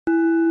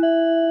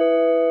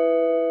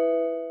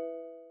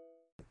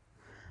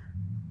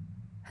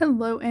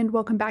Hello and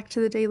welcome back to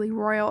the Daily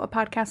Royal, a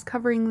podcast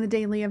covering the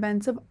daily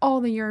events of all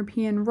the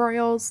European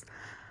royals.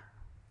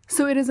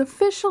 So it is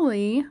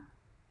officially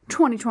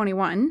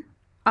 2021.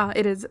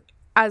 It is,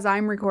 as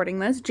I'm recording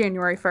this,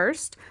 January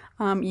 1st.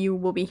 You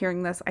will be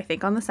hearing this, I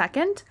think, on the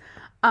 2nd.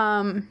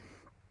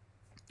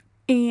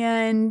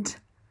 And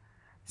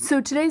so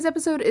today's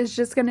episode is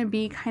just going to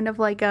be kind of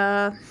like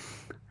a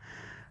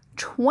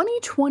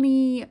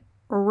 2020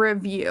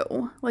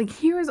 review. Like,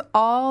 here's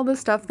all the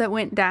stuff that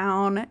went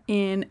down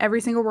in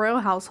every single royal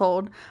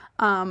household.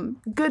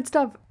 Good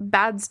stuff,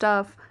 bad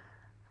stuff,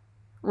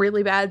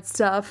 really bad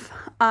stuff.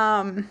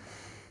 And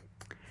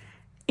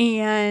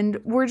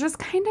we're just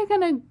kind of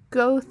gonna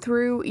go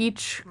through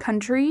each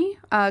country,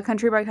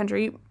 country by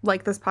country,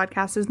 like this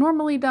podcast is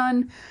normally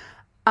done.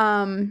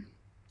 And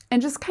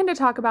just kind of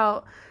talk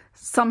about,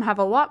 some have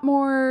a lot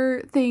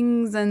more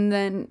things, and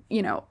then,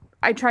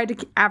 I tried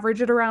to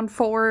average it around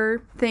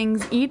 4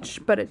 things each,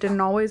 but it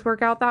didn't always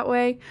work out that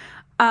way.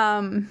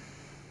 And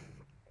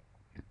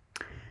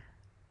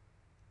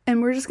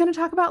we're just going to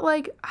talk about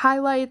like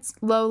highlights,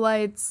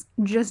 lowlights,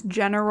 just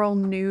general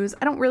news.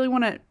 I don't really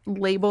want to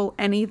label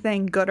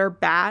anything good or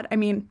bad. I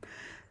mean,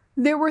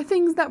 there were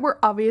things that were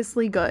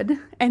obviously good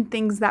and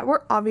things that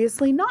were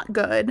obviously not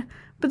good.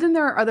 But then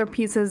there are other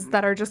pieces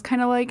that are just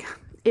kind of like,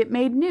 it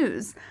made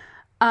news.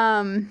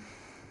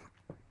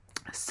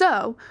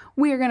 So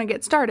we are going to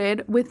get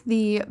started with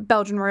the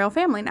Belgian royal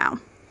family now.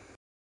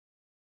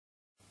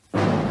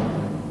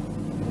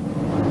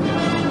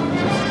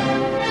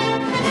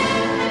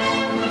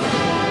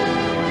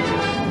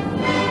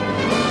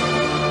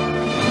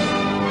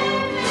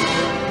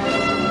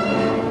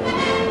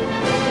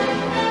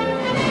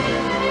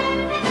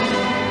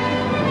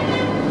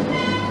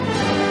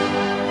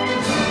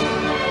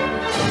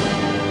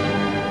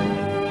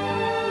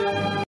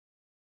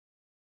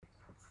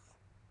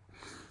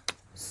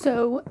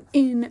 So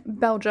in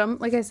Belgium,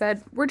 like I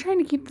said, we're trying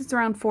to keep this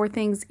around 4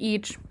 things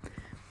each.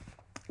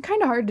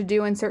 Kind of hard to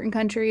do in certain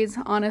countries,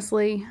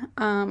 honestly.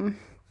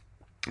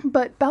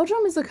 But Belgium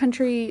is a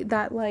country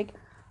that, like,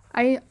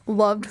 I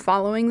loved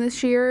following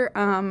this year.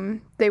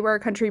 They were a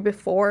country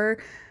before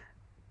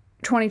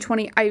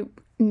 2020 I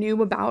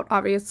knew about,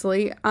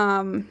 obviously.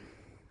 And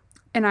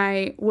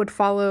I would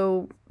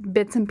follow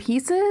bits and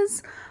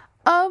pieces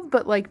of,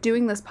 but like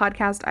doing this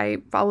podcast,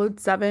 I followed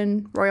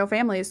 7 royal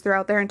families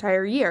throughout their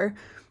entire year.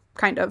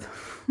 Kind of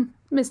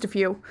missed a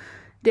few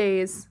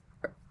days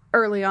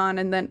early on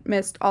and then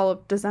missed all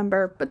of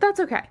December, but that's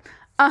okay.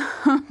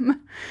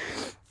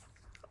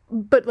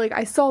 But like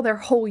I saw their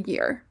whole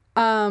year.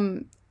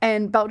 And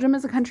Belgium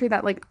is a country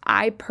that like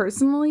I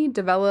personally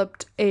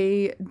developed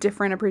a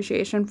different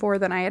appreciation for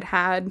than I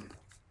had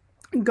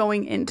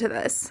going into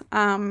this.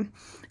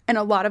 And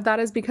a lot of that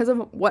is because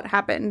of what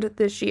happened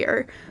this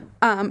year.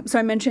 So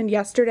I mentioned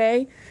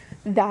yesterday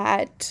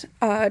that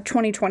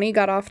 2020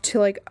 got off to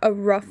like a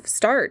rough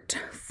start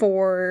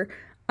for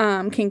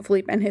King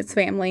Philippe and his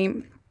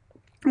family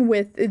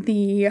with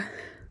the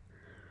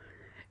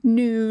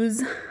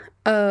news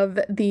of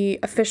the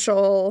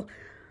official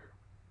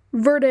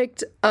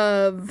verdict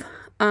of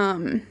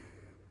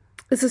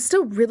this is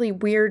still really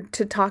weird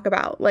to talk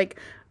about. Like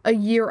a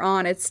year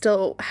on, it's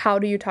still, how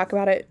do you talk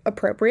about it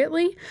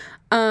appropriately?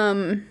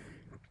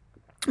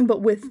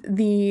 But with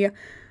the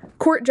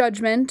court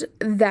judgment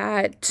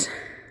that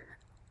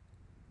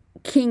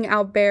King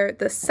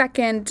Albert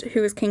II,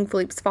 who is King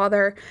Philippe's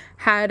father,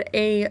 had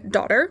a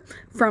daughter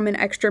from an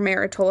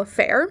extramarital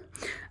affair.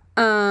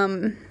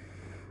 And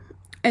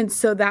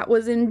so that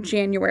was in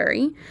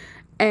January,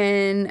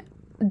 and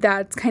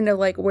that's kind of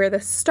like where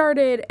this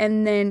started.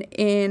 And then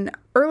in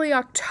early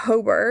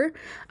October,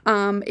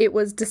 it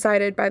was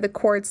decided by the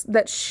courts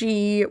that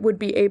she would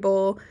be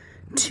able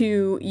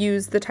to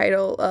use the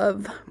title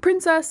of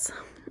princess,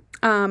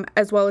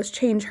 as well as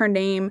change her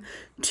name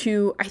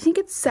to, I think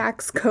it's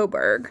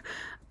Saxe-Coburg,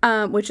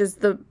 which is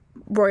the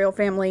royal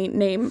family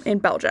name in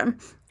Belgium,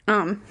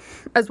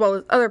 as well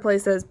as other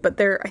places, but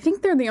I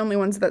think they're the only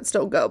ones that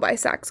still go by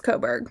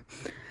Saxe-Coburg,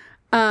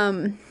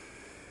 or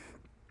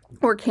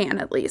can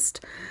at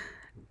least.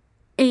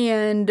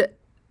 And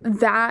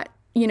that,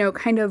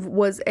 kind of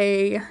was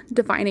a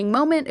defining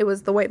moment. It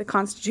was the way the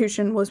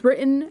Constitution was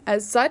written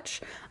as such.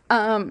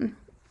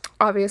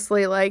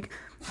 Obviously, like,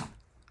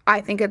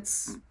 I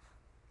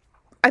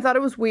thought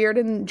it was weird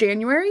in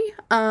January,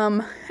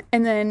 and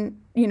then,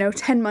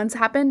 10 months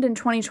happened in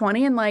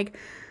 2020, and, like,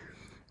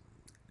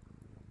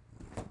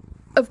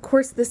 of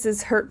course, this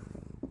is her,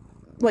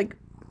 like,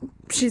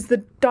 she's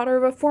the daughter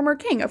of a former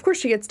king. Of course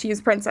she gets to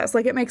use princess.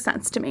 Like, it makes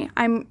sense to me.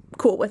 I'm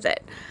cool with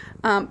it.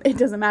 It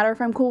doesn't matter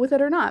if I'm cool with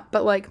it or not,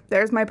 but, like,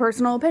 there's my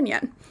personal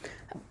opinion.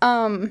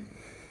 And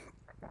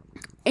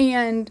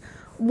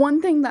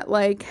one thing that,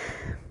 like,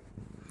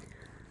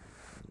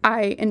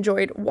 I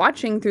enjoyed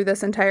watching through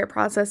this entire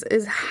process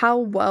is how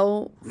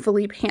well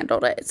Philippe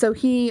handled it. So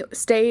he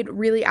stayed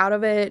really out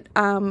of it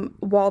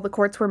while the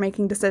courts were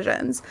making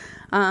decisions.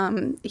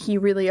 He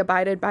really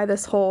abided by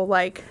this whole,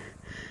 like,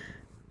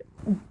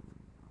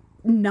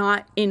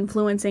 not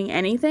influencing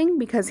anything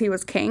because he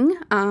was king.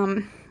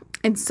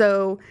 And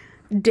so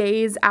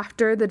days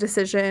after the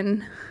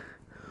decision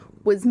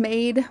was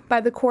made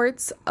by the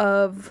courts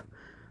of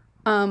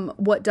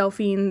what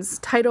Delphine's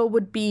title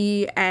would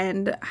be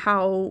and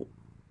how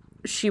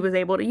she was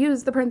able to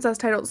use the princess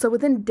title. So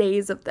within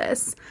days of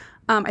this,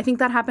 I think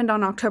that happened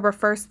on October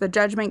 1st, the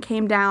judgment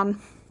came down.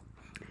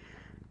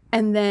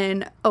 And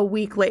then a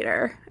week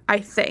later, I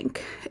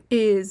think,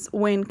 is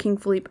when King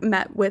Philippe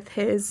met with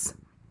his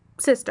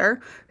sister,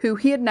 who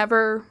he had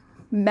never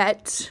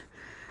met.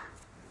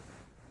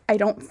 I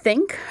don't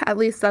think, at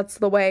least that's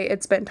the way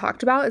it's been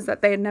talked about, is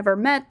that they had never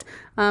met.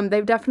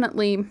 They've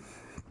definitely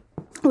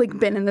like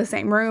been in the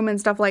same room and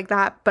stuff like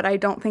that, but I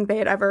don't think they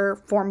had ever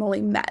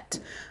formally met.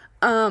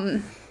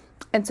 And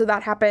so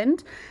that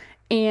happened,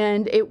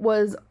 and it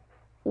was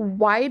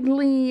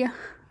widely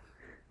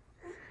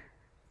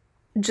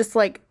just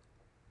like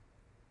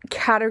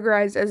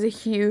categorized as a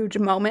huge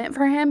moment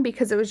for him,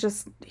 because it was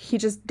just, he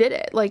just did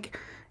it. Like,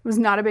 it was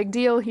not a big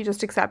deal. He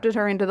just accepted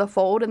her into the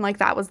fold, and like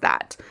that was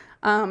that.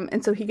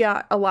 And so he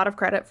got a lot of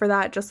credit for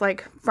that, just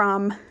like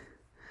from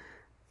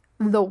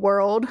the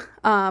world,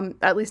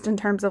 at least in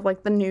terms of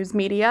like the news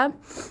media.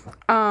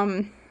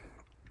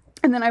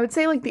 And then I would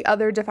say like the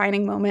other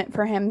defining moment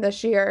for him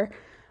this year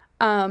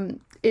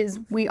is,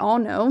 we all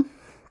know,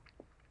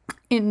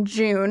 in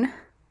June,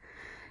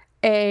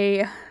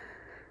 a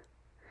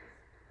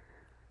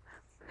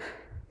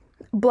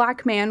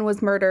Black man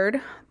was murdered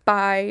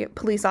by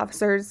police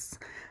officers,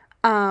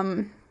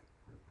 and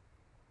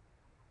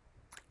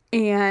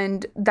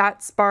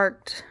that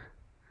sparked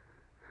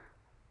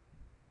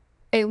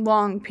a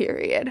long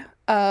period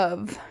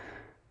of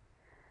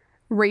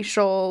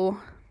racial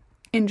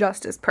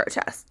injustice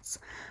protests.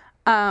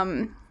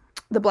 The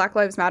Black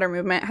Lives Matter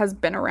movement has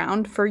been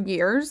around for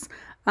years,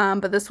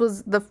 but this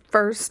was the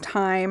first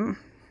time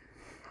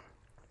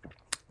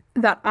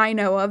that I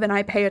know of, and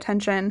I pay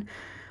attention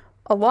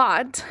a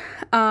lot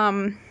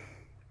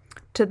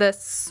to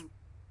this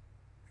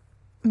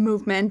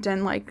movement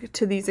and like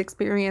to these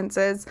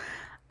experiences.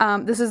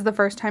 This is the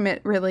first time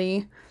it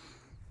really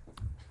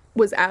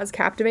was as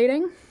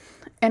captivating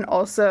and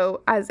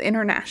also as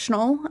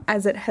international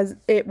as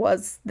it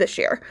was this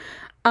year.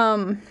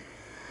 And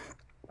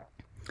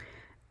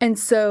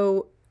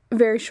so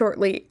very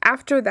shortly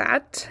after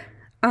that,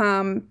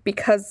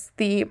 because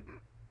the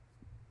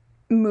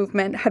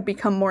movement had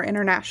become more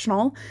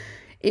international,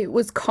 it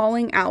was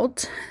calling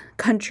out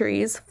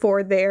countries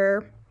for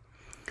their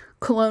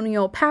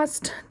colonial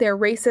past, their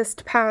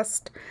racist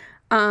past,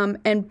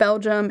 and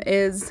Belgium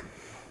is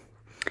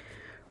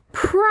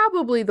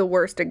probably the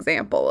worst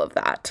example of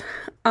that.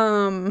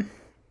 Over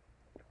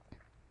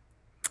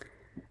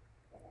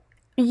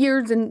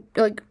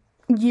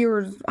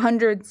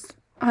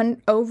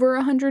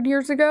 100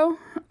 years ago,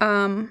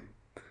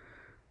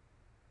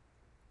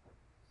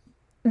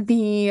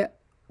 the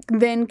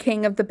then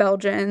king of the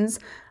Belgians,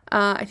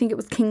 I think it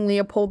was King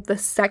Leopold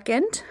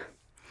II,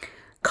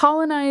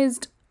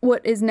 colonized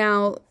what is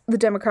now the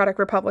Democratic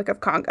Republic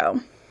of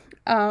Congo.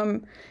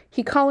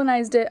 He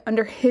colonized it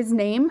under his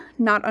name,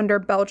 not under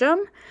Belgium,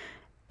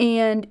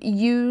 and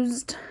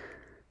used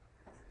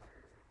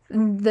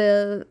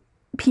the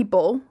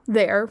people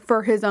there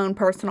for his own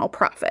personal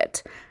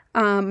profit.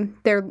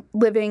 Their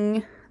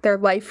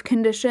life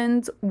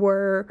conditions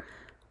were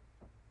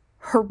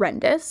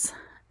horrendous,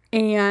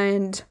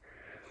 and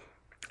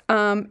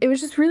it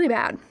was just really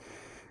bad.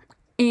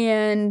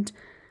 And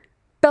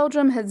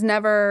Belgium has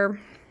never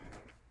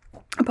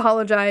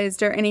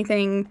apologized or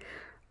anything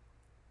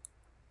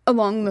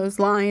along those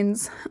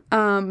lines.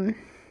 And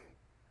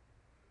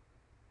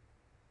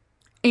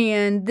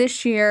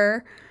this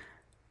year,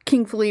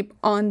 King Philippe,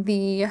 on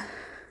the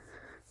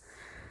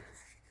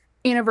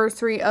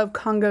anniversary of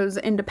Congo's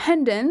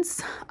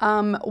independence,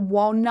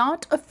 while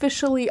not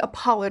officially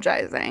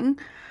apologizing,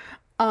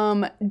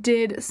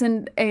 did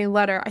send a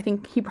letter. I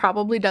think he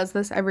probably does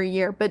this every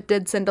year, but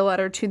did send a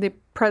letter to the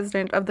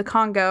president of the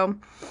Congo,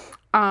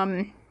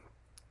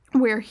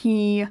 where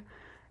he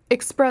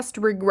expressed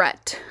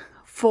regret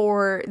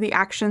for the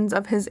actions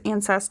of his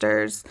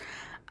ancestors.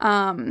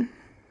 And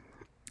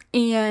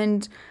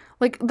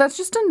like, that's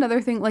just another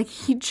thing. Like,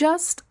 he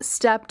just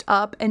stepped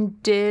up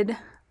and did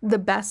the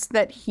best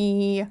that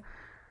he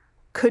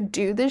could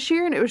do this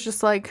year. And it was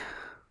just like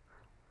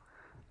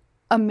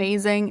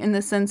amazing in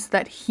the sense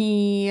that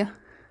he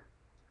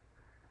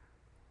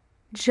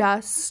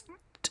just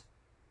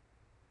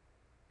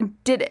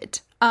did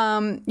it.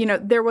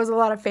 There was a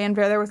lot of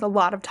fanfare. There was a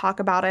lot of talk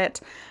about it.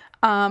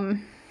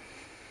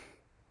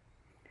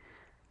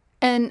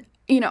 And,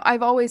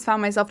 I've always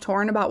found myself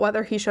torn about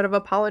whether he should have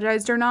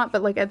apologized or not.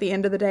 But, like, at the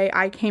end of the day,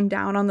 I came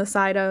down on the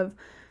side of,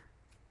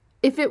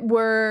 if it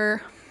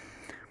were,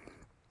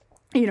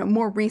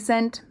 more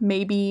recent,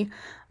 maybe.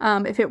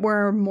 If it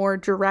were more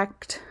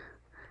direct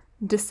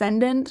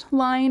descendant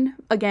line,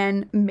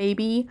 again,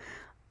 maybe.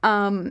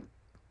 But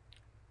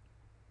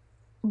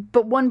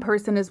one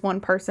person is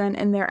one person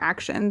and their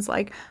actions.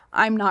 Like,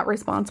 I'm not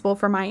responsible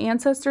for my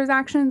ancestors'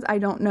 actions. I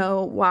don't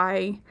know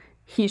why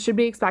he should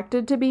be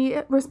expected to be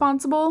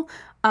responsible.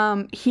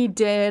 He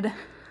did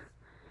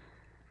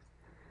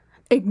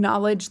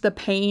acknowledge the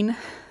pain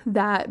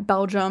that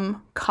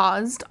Belgium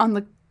caused on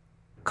the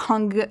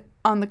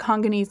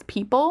Congolese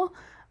people.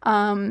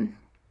 And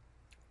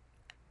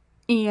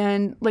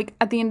like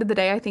at the end of the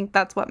day, I think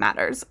that's what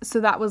matters. So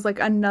that was like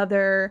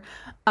another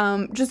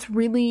just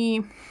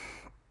really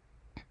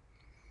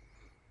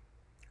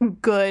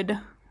good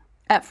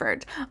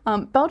effort.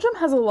 Belgium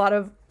has a lot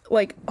of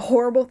like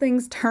horrible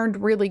things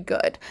turned really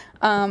good.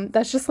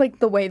 That's just like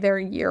the way their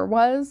year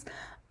was.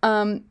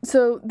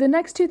 So the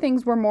next two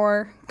things were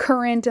more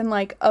current and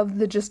like of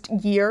the just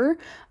year.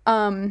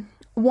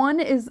 One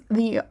is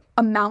the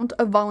amount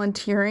of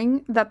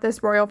volunteering that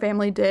this royal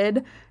family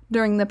did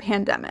during the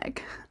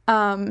pandemic.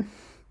 Today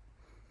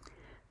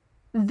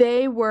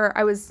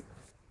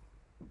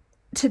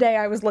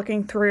I was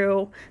looking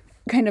through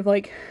kind of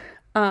like,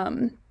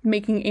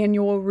 making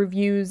annual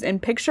reviews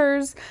and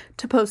pictures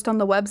to post on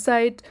the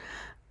website,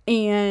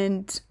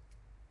 and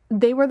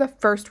they were the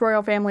first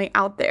royal family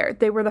out there.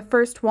 They were the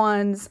first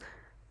ones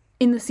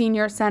in the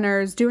senior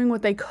centers doing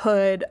what they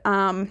could,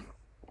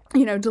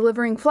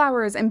 delivering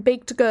flowers and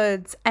baked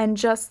goods and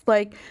just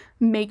like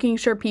making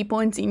sure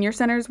people in senior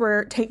centers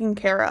were taken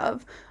care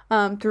of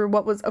through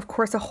what was, of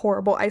course, a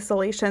horrible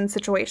isolation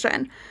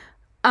situation.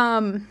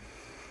 And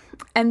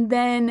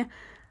then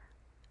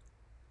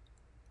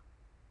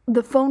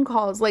the phone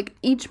calls, like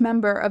each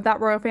member of that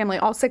royal family,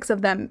 all 6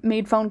 of them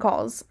made phone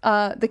calls,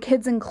 the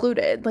kids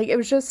included. Like it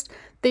was just,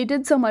 they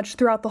did so much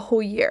throughout the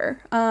whole year.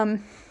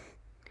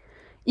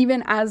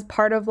 Even as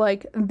part of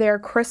like their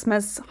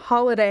Christmas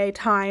holiday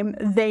time,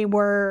 they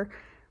were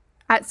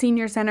at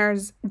senior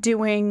centers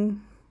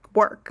doing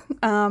work,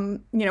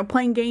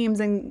 playing games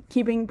and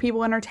keeping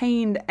people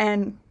entertained.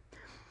 And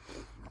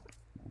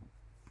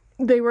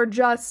they were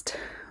just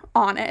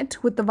on it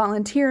with the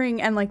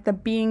volunteering and like the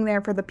being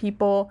there for the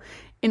people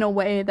in a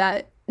way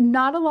that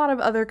not a lot of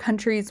other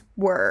countries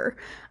were.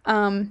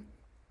 And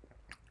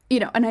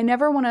I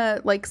never want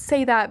to like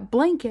say that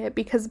blanket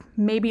because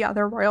maybe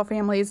other royal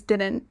families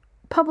didn't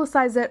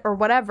publicize it or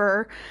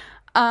whatever.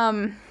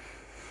 But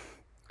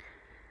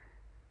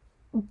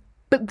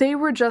they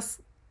were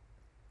just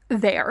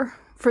there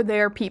for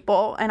their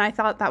people. And I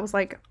thought that was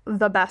like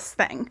the best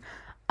thing.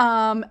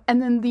 And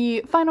then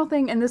the final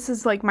thing, and this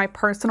is like my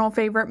personal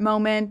favorite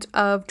moment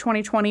of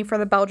 2020 for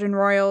the Belgian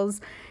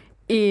royals,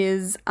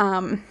 is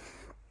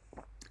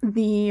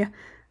the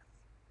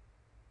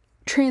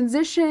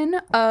transition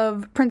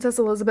of Princess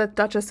Elizabeth,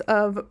 Duchess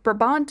of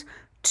Brabant,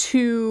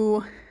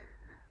 to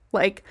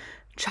like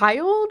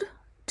child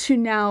to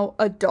now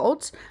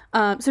adult.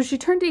 So she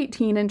turned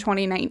 18 in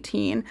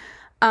 2019,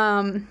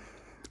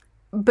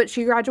 but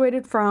she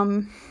graduated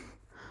from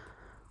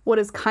what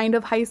is kind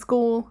of high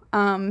school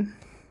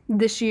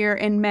this year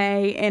in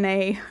May in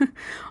a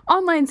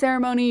online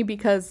ceremony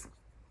because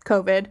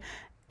COVID,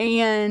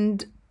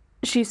 and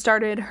she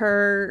started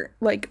her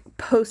like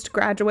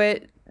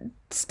postgraduate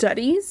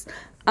studies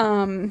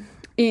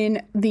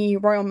in the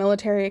Royal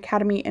Military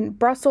Academy in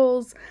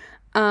Brussels.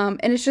 And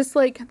it's just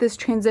like this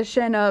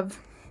transition of,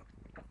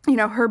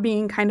 her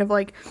being kind of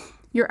like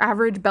your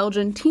average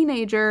Belgian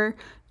teenager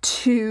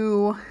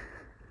to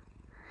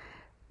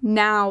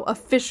now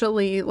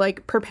officially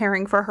like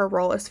preparing for her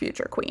role as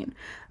future queen.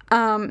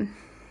 And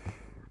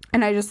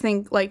I just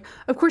think like,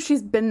 of course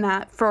she's been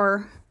that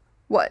for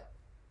what,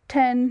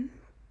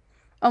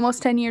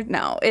 almost 10 years?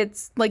 No,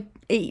 it's like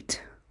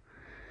 8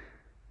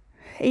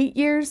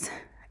 years.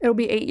 It'll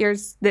be 8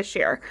 years this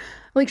year.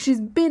 Like she's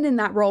been in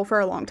that role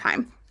for a long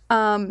time.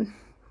 But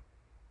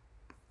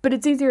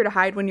it's easier to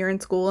hide when you're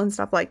in school and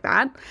stuff like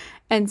that.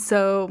 And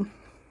so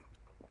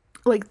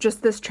like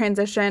just this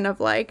transition of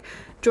like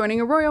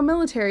joining a Royal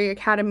Military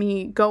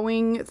Academy,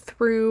 going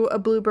through a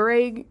blue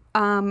beret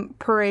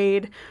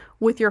parade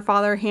with your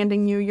father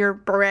handing you your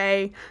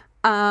beret,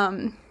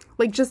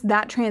 like just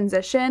that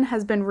transition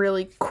has been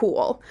really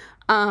cool.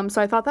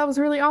 So I thought that was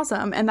really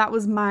awesome. And that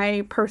was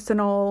my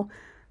personal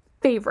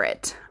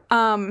favorite.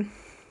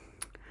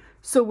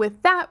 So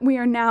with that, we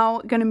are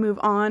now going to move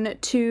on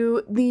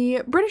to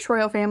the British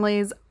royal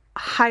family's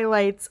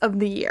highlights of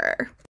the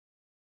year.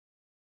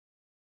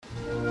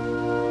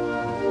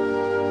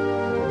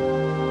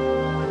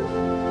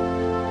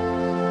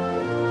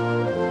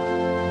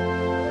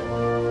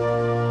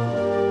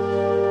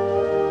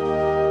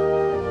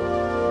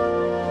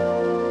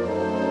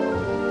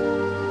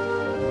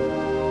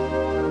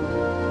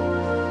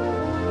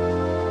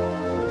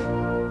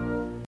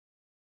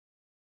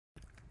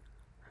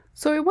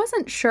 So I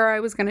wasn't sure I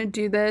was going to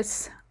do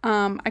this.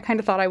 I kind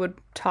of thought I would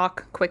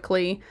talk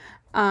quickly,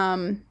 but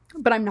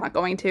I'm not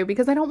going to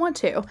because I don't want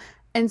to.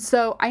 And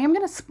so I am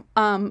going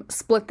to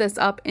split this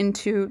up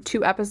into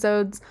 2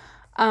 episodes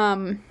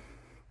that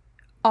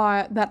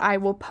I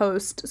will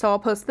post. So I'll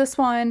post this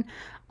one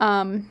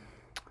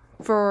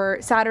for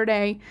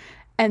Saturday,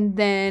 and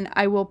then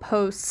I will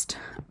post...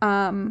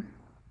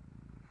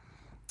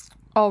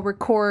 I'll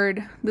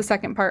record the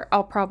second part.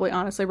 I'll probably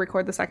honestly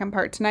record the second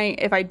part tonight.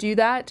 If I do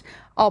that,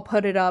 I'll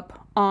put it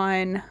up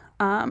on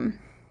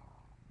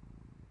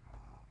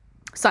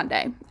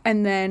Sunday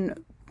and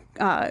then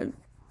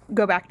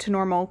go back to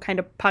normal kind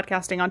of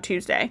podcasting on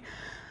Tuesday.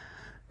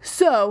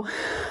 So,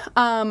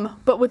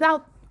 but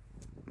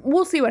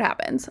we'll see what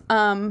happens.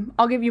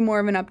 I'll give you more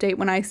of an update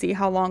when I see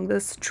how long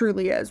this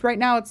truly is. Right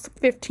now it's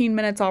 15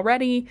 minutes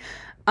already,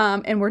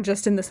 and we're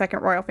just in the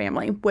second royal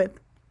family with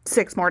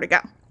 6 more to go.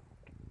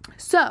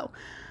 So,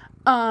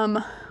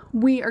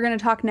 we are going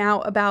to talk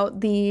now about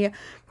the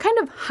kind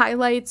of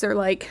highlights or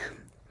like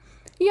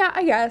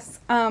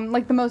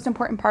the most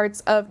important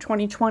parts of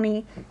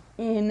 2020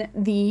 in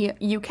the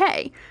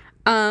UK.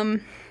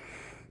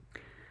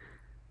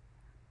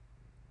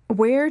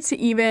 Where to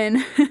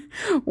even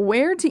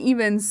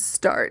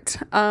start?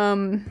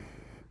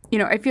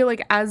 I feel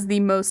like as the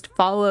most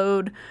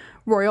followed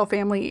royal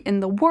family in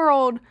the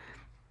world,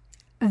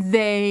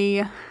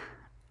 they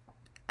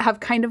have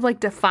kind of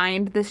like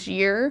defined this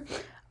year.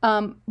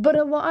 But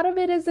a lot of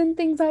it is in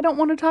things I don't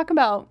want to talk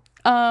about.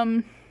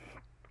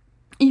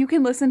 You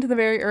can listen to the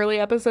very early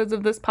episodes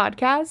of this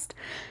podcast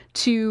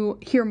to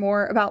hear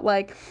more about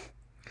like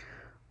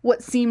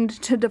what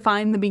seemed to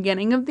define the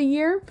beginning of the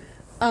year.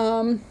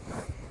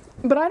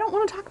 But I don't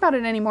want to talk about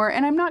it anymore,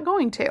 and I'm not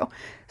going to.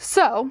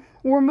 So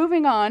we're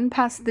moving on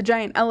past the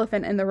giant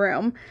elephant in the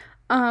room.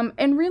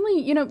 And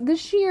really,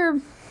 this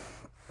year,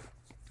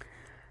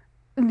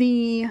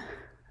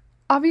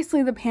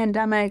 obviously the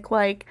pandemic,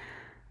 like,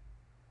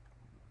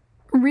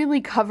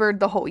 really covered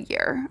the whole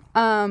year.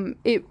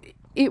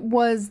 It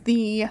was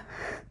the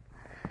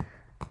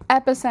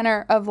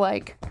epicenter of,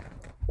 like,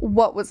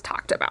 what was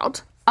talked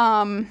about.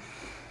 And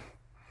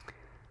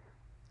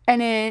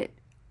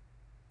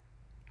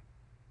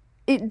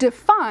it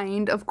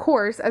defined, of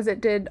course, as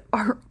it did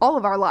all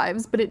of our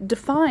lives, but it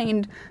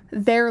defined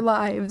their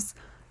lives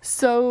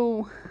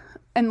so,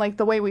 and like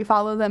the way we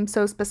follow them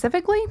so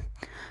specifically,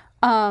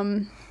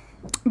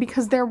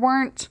 because there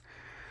weren't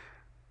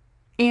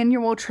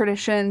annual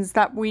traditions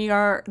that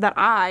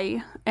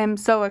I am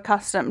so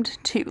accustomed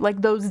to.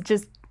 Like, those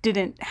just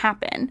didn't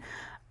happen.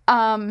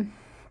 And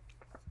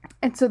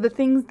so the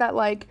things that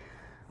like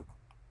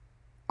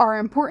are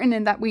important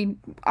and that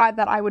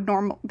I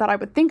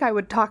would think I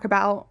would talk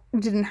about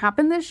didn't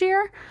happen this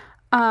year.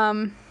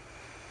 And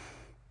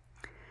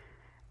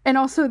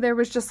also there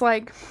was just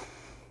like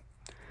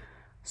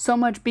so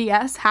much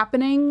BS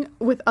happening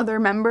with other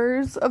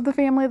members of the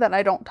family that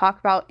I don't talk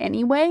about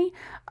anyway,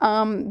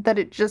 that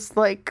it just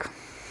like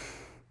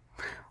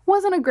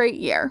wasn't a great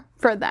year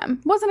for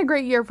them. Wasn't a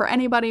great year for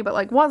anybody, but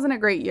like wasn't a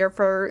great year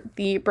for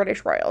the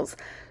British royals.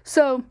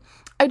 So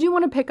I do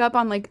want to pick up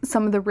on like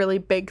some of the really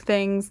big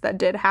things that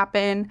did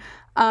happen.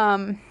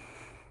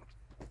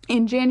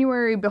 In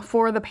January,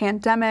 before the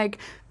pandemic,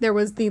 there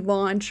was the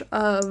launch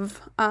of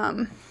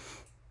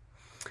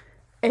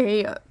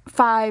a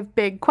 5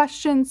 big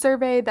question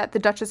survey that the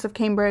Duchess of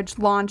Cambridge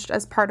launched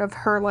as part of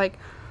her like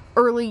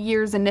early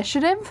years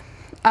initiative,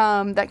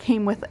 that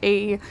came with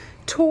a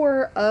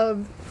tour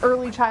of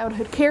early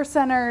childhood care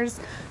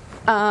centers,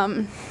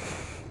 and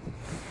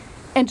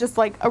just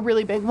like a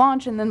really big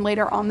launch. And then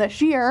later on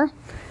this year,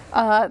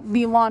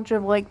 the launch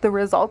of like the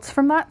results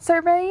from that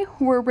survey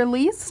were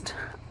released.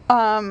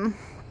 And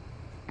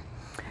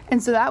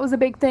so that was a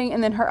big thing.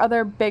 And then her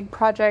other big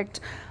project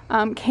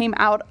came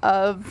out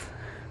of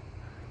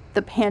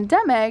the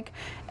pandemic,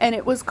 and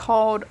it was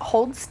called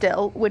Hold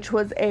Still, which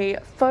was a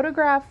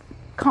photograph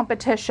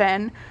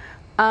competition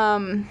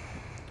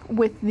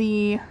with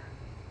the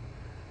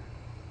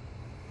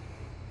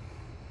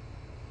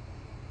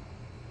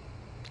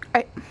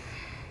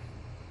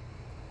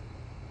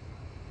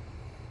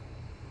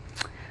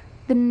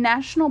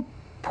National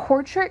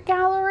Portrait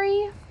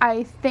Gallery,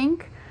 I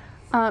think.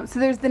 So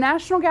there's the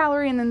National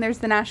Gallery, and then there's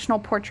the National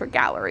Portrait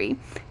Gallery.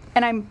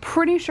 And I'm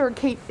pretty sure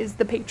Kate is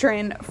the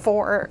patron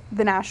for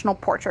the National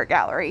Portrait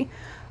Gallery.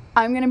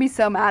 I'm going to be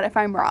so mad if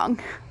I'm wrong.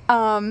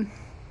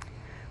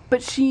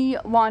 But she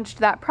launched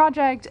that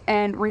project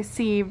and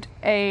received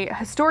a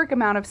historic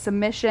amount of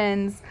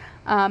submissions.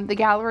 The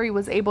gallery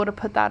was able to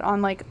put that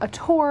on like a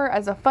tour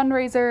as a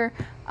fundraiser,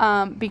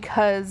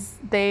 because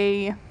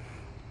they,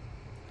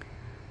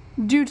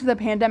 due to the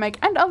pandemic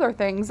and other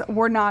things,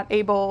 were not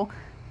able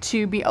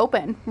to be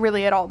open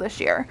really at all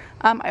this year.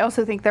 I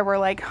also think there were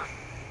like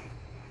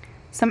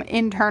some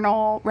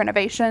internal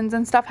renovations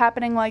and stuff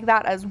happening like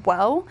that as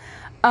well.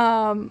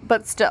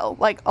 But still,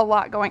 like, a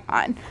lot going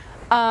on.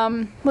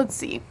 Let's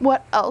see,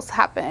 what else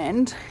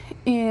happened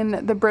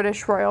in the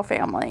British royal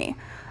family?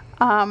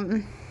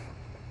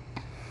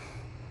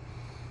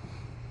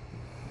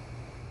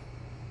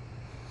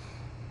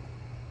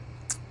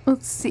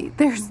 Let's see,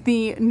 there's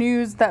the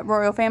news that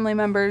royal family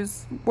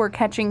members were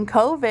catching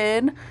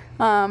COVID.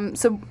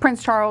 So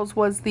Prince Charles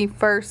was the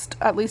first,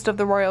 at least of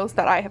the royals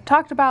that I have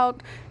talked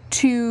about,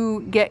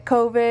 to get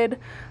COVID.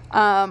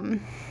 And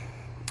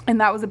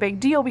that was a big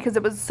deal because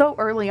it was so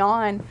early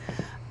on.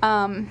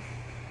 I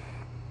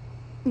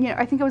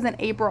think it was in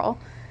April,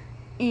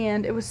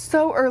 and it was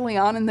so early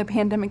on in the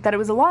pandemic that it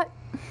was a lot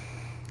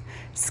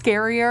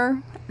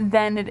scarier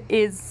than it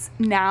is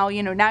now.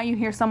 Now you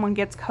hear someone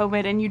gets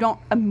COVID and you don't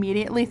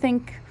immediately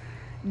think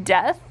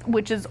death,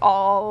 which is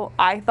all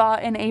I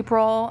thought in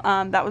April.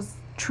 That was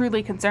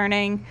truly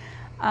concerning.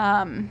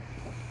 But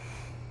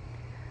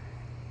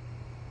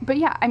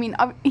yeah, I mean,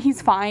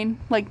 he's fine.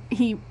 Like,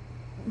 he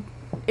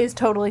is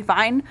totally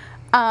fine.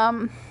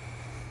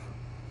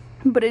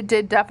 But it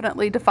did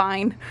definitely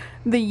define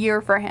the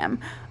year for him.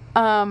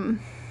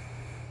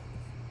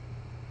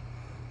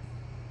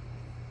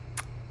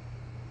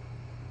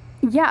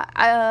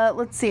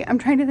 Let's see. I'm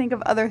trying to think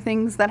of other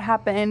things that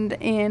happened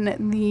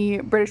in the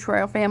British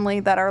royal family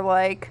that are,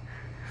 like,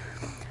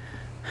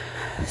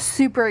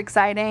 super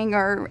exciting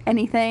or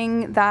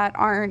anything that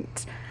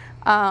aren't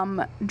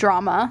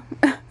drama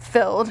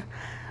filled,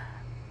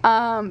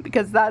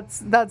 because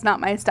that's not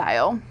my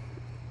style.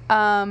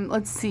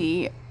 Let's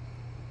see.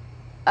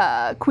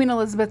 Queen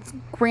Elizabeth's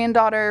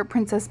granddaughter,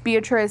 Princess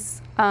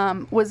Beatrice,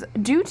 was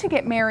due to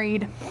get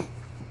married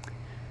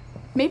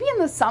maybe in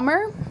the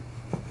summer,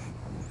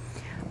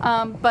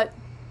 but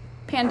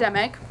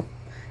pandemic,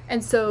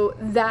 and so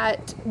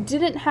that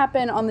didn't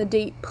happen on the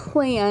date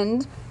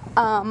planned.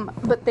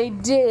 But they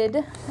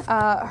did,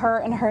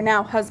 her and her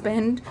now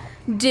husband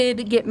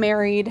did get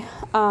married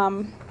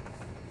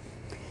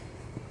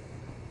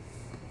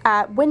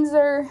at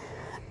Windsor,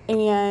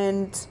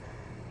 and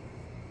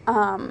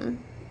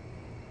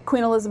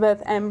Queen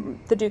Elizabeth and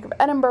the Duke of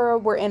Edinburgh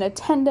were in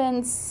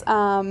attendance,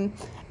 and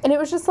it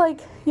was just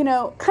like, you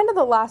know, kind of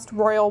the last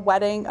royal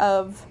wedding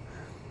of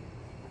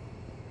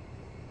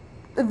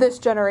this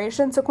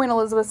generation. So Queen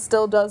Elizabeth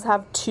still does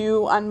have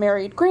 2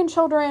 unmarried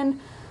grandchildren,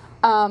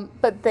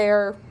 but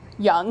they're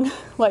young,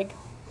 like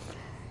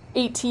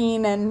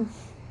 18 and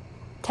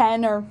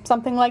 10 or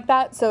something like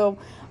that. So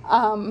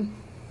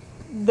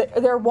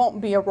there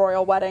won't be a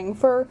royal wedding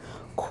for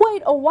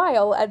quite a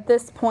while at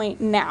this point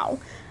now.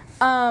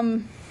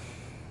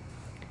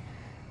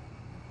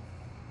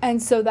 And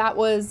so that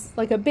was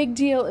like a big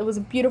deal. It was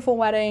a beautiful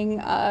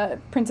wedding.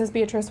 Princess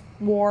Beatrice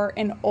wore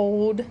an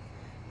old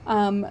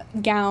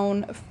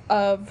gown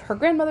of her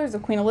grandmother's,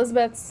 of Queen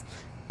Elizabeth's,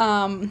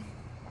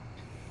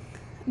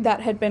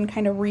 that had been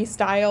kind of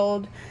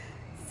restyled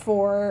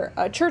for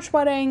a church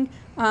wedding.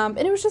 And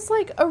it was just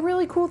like a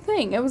really cool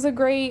thing. It was a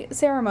great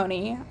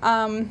ceremony,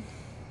 or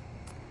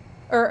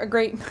a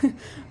great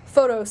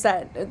photo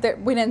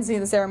set. We didn't see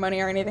the ceremony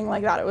or anything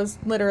like that. It was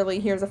literally,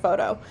 here's a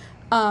photo.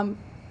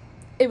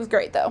 It was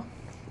great, though.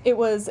 It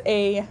was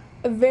a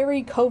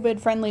very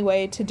COVID-friendly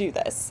way to do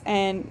this,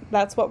 and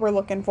that's what we're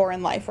looking for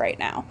in life right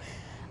now.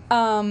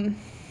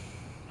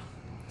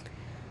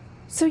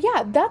 So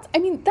yeah, that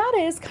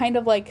is kind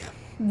of like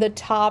the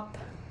top.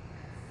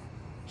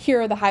 Here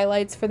are the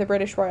highlights for the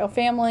British royal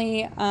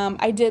family.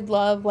 I did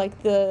love,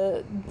 like,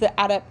 the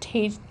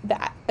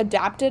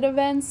adapted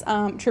events.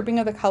 Tripping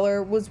of the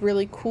Colour was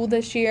really cool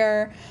this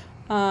year.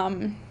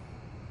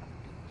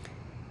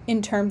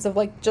 In terms of,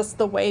 like, just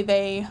the way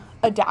they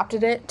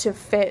adapted it to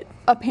fit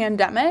a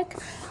pandemic.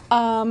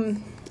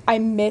 I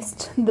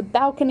missed the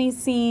balcony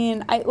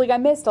scene. I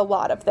missed a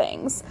lot of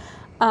things.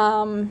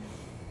 Like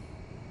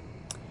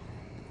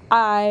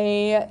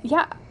I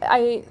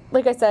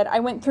said, I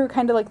went through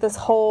kind of like this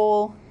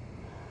whole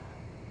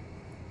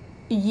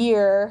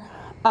year,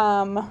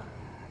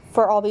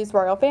 for all these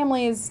royal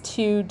families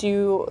to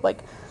do, like,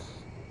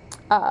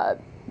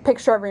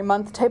 picture every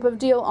month type of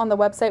deal on the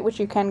website, which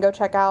you can go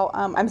check out.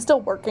 I'm still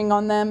working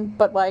on them,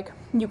 but, like,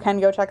 you can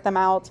go check them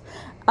out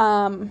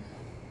on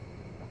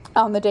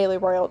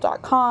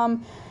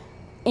thedailyroyal.com.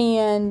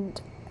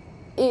 And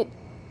it,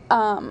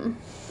 I don't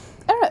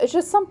know, it's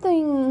just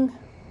something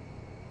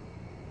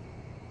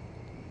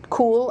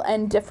cool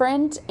and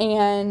different,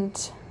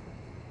 and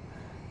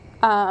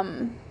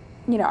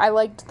I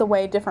liked the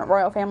way different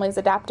royal families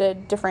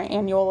adapted different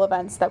annual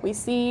events that we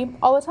see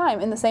all the time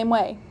in the same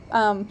way.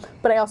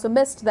 But I also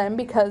missed them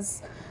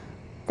because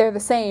they're the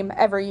same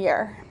every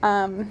year.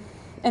 And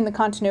the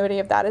continuity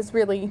of that is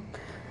really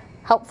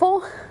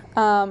helpful.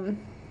 And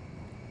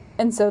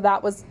so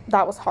that was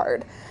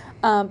hard.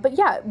 But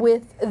yeah,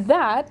 with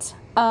that,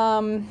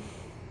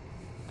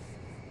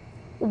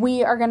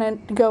 we are going to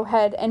go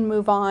ahead and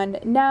move on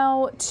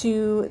now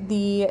to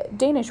the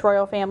Danish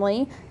royal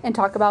family and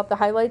talk about the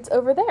highlights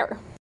over there.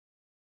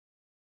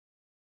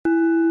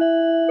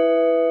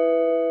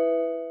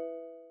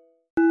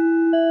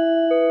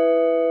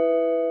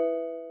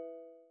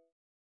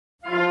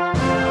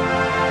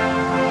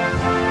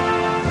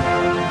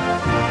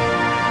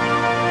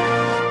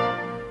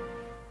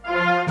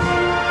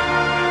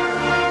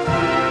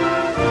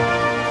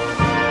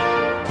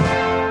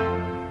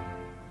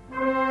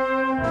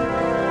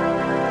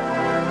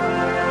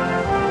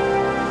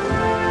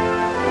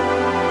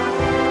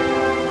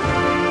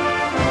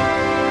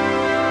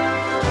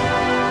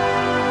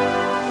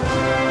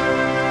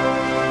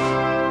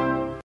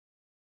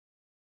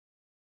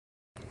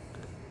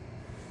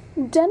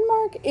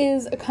 Denmark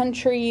is a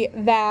country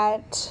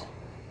that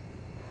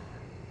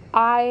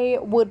I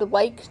would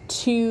like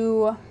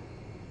to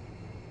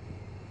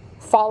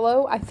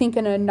follow, I think,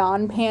 in a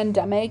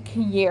non-pandemic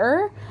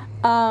year.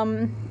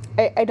 I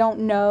I don't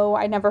know.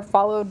 I never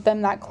followed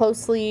them that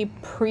closely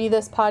pre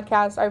this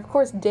podcast. I, of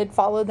course, did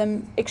follow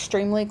them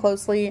extremely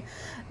closely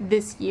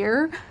this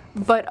year.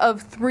 But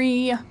of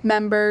 3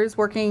 members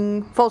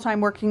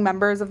full-time working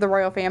members of the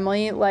royal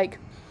family, like,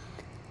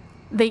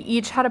 they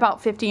each had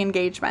about 50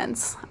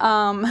 engagements.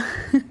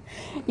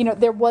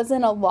 There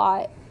wasn't a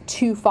lot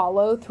to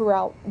follow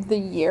throughout the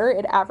year.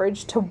 It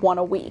averaged to 1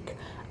 a week.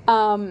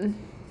 And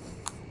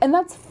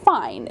that's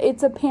fine.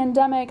 It's a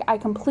pandemic. I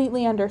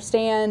completely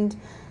understand.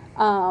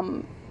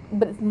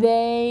 But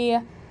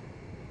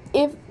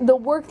if the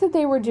work that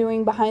they were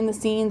doing behind the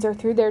scenes or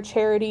through their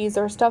charities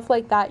or stuff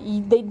like that,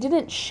 they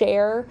didn't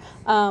share.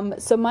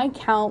 So my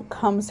count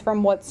comes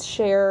from what's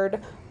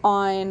shared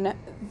on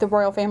the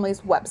royal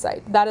family's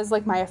website. That is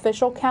like my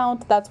official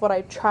count. That's what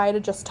I try to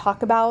just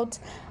talk about.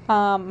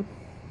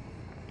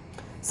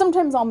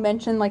 Sometimes I'll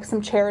mention like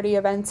some charity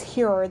events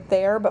here or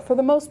there, but for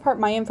the most part,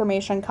 my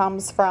information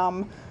comes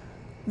from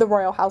the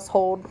royal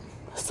household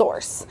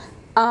source.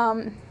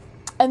 And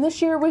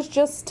this year was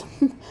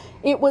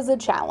it was a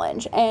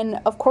challenge. And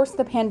of course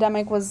the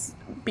pandemic was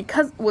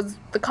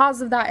the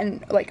cause of that,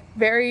 and like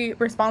very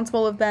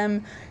responsible of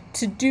them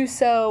to do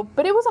so.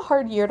 But it was a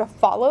hard year to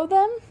follow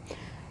them,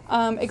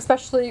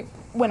 especially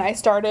when I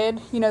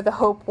started.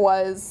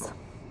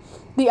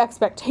 The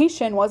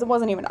expectation was, it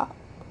wasn't even a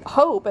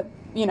hope, but,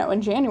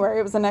 in January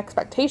it was an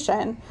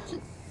expectation,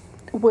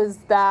 was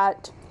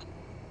that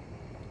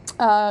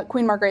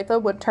Queen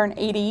Margrethe would turn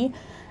 80.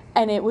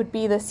 And it would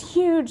be this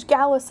huge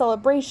gala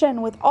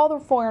celebration with all the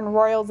foreign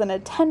royals in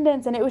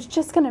attendance. And it was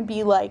just going to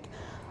be, like,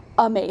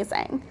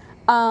 amazing.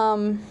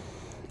 And,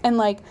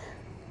 like,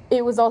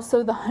 it was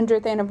also the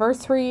 100th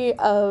anniversary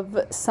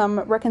of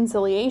some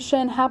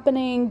reconciliation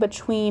happening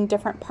between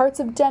different parts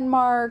of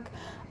Denmark.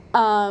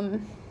 There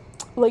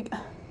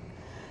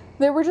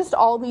were just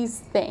all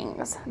these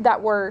things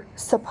that were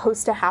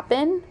supposed to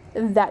happen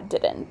that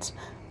didn't.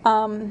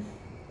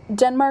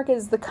 Denmark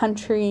is the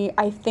country,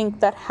 I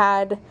think, that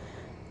had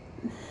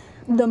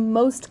the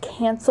most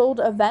canceled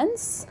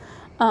events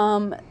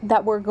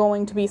that were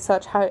going to be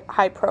such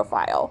high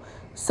profile.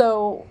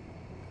 So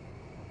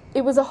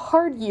it was a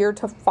hard year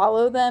to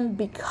follow them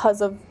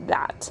because of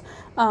that.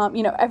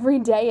 Every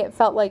day it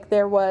felt like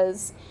there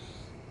was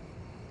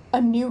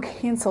a new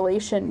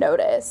cancellation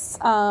notice,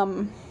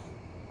 a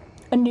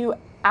new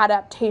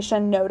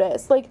adaptation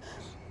notice. Like,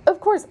 of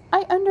course,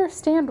 I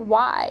understand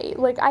why.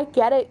 Like, I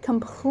get it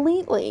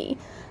completely.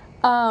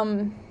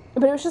 But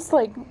it was just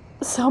like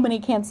so many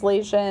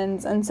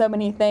cancellations and so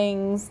many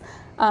things,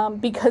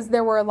 because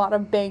there were a lot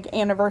of big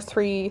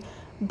anniversary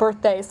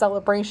birthday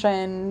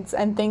celebrations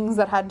and things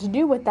that had to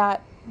do with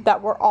that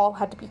were all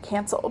had to be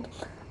canceled.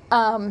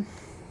 And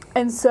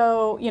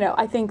so,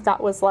 I think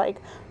that was like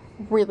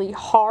really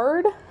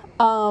hard.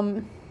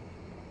 And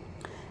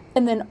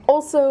then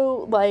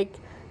also, like,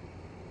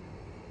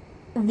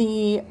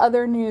 the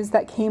other news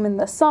that came in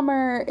the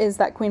summer is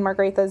that Queen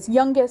Margrethe's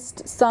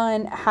youngest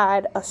son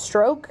had a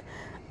stroke.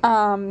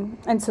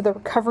 And so the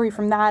recovery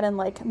from that, and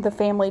like the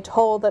family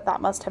toll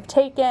that must have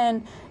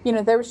taken,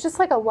 there was just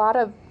like a lot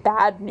of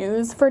bad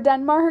news for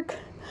Denmark.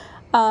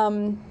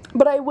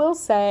 But I will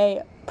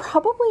say,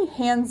 probably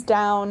hands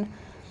down,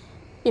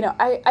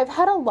 I've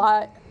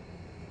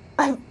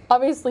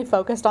obviously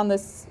focused on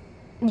this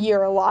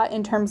year a lot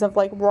in terms of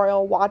like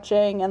royal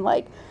watching, and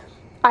like,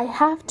 I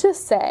have to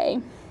say,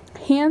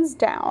 hands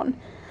down,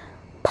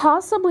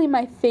 possibly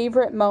my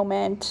favorite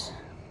moment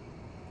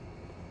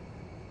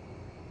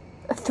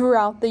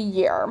throughout the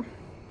year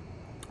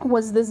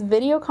was this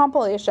video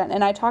compilation,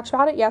 and I talked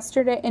about it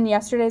in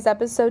yesterday's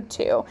episode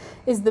too,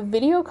 is the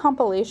video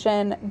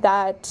compilation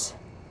that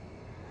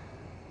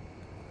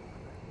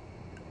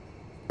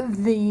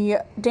the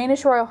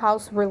Danish royal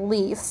house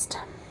released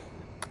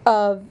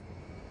of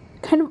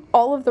kind of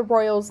all of the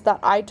royals that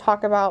I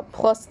talk about,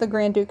 plus the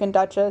Grand Duke and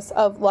Duchess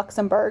of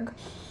Luxembourg,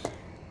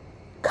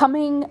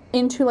 coming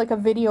into like a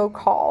video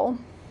call.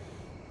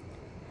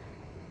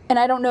 And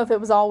I don't know if it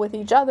was all with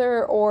each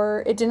other,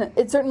 or it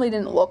certainly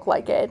didn't look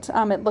like it.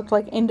 It looked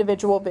like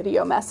individual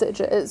video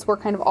messages were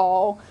kind of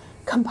all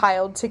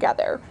compiled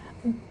together.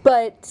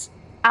 But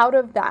out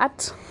of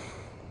that,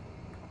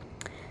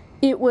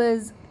 it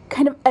was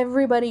kind of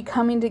everybody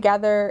coming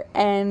together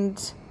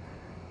and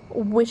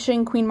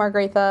wishing Queen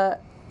Margrethe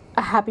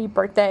a happy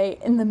birthday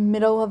in the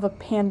middle of a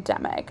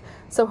pandemic.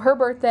 So her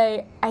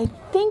birthday, I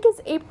think,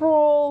 is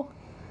April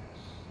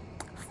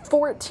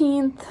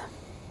 14th.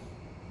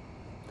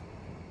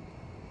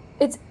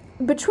 It's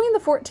between the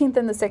 14th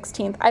and the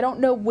 16th. I don't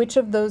know which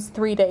of those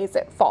 3 days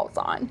it falls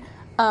on.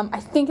 I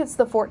think it's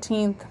the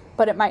 14th,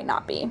 but it might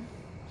not be.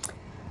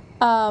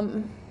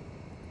 And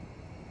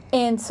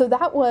so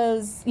that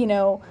was,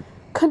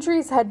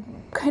 countries had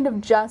kind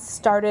of just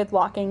started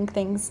locking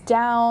things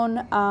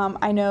down.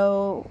 I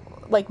know,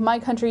 like, my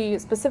country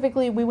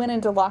specifically, we went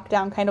into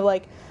lockdown kind of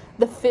like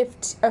the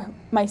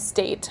my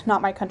state,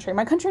 not my country.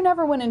 My country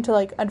never went into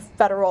like a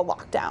federal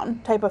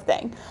lockdown type of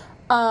thing.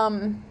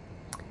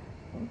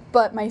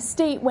 But my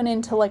state went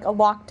into like a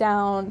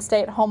lockdown,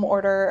 stay-at-home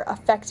order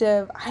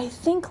effective, I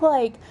think,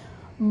 like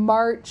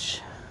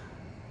March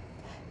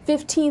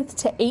 15th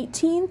to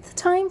 18th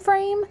time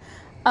frame.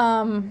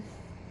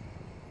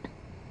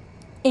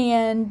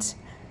 And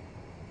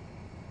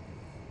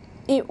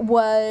it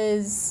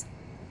was,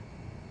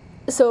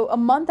 so a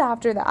month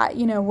after that,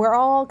 we were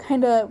all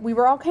kind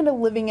of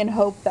living in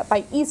hope that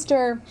by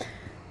Easter,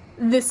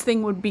 this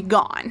thing would be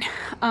gone.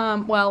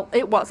 Well,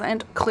 it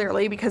wasn't,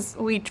 clearly, because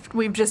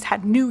we've just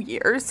had New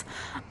Year's.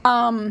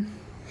 But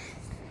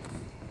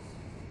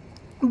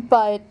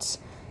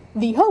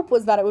the hope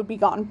was that it would be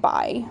gone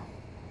by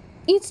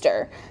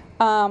Easter.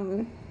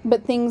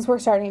 But things were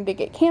starting to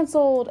get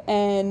canceled,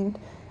 and,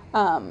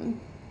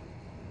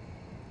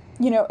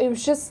 it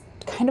was just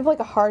kind of like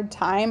a hard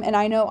time. And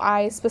I know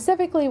I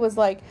specifically was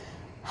like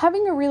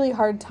having a really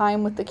hard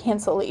time with the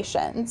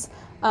cancellations.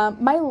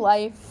 My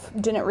life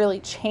didn't really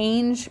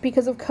change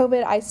because of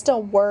COVID. I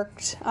still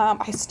worked.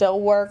 I still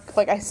work.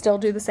 Like, I still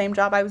do the same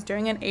job I was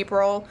doing in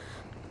April.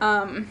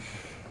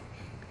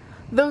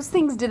 Those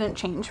things didn't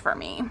change for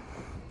me.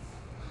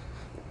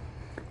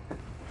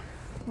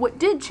 What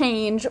did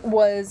change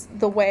was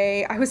the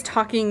way I was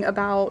talking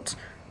about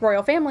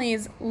royal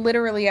families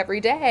literally every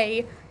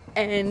day,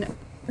 and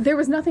there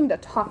was nothing to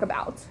talk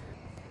about.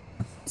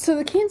 So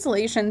the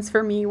cancellations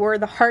for me were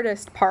the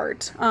hardest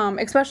part,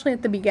 especially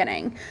at the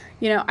beginning.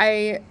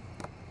 I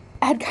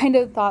had kind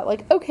of thought,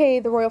 like, okay,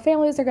 the royal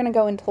families are going to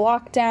go into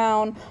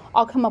lockdown.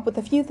 I'll come up with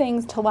a few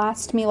things to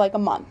last me like a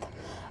month.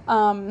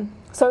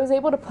 So I was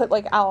able to put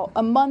out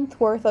a month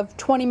worth of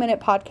 20-minute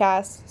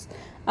podcasts,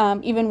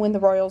 even when the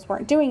royals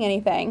weren't doing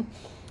anything.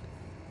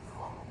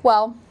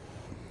 Well,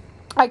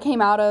 I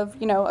came out of,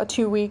 a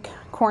 2-week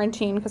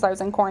quarantine, because I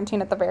was in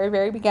quarantine at the very,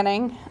 very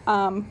beginning.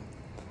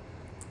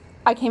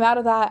 I came out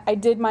of that. I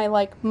did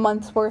my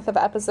month's worth of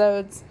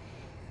episodes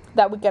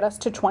that would get us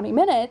to 20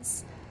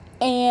 minutes.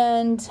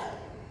 And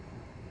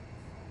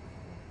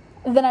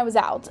then I was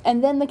out.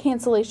 And then the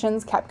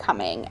cancellations kept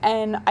coming.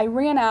 And I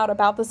ran out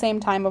about the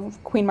same time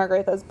of Queen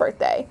Margretha's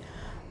birthday.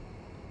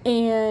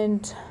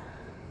 And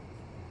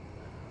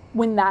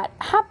when that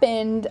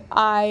happened,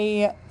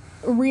 I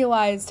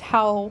realized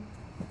how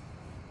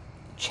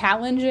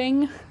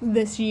challenging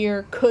this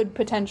year could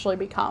potentially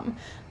become.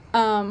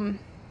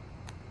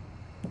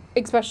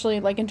 Especially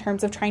in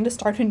terms of trying to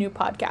start a new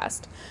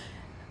podcast.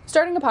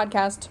 Starting a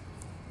podcast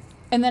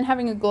and then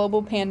having a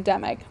global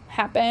pandemic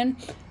happen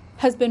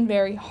has been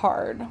very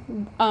hard.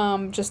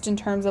 Just in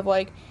terms of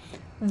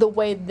the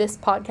way this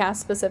podcast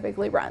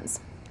specifically runs.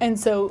 And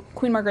so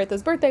Queen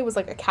Margretha's birthday was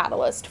a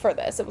catalyst for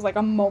this. It was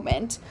a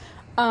moment.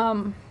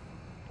 But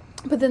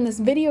then this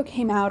video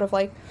came out of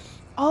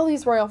all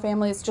these royal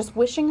families just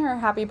wishing her a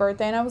happy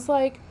birthday. And I was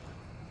like,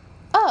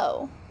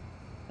 oh,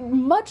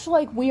 much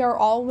like we are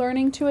all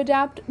learning to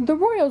adapt, the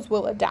royals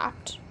will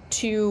adapt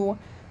to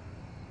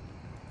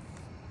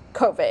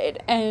COVID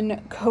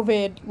and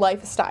COVID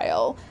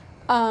lifestyle.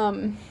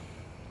 And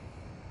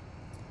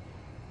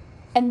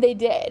they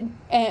did.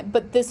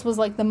 But this was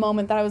the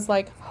moment that I was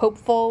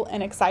hopeful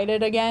and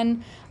excited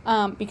again,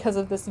 because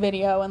of this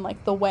video and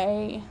the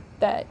way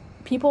that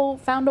people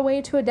found a way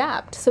to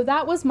adapt. So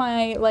that was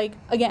my,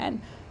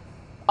 again,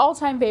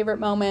 all-time favorite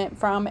moment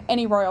from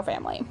any royal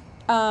family.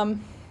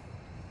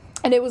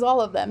 And it was all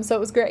of them, so it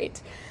was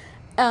great.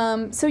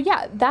 So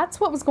yeah, that's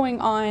what was going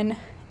on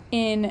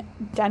in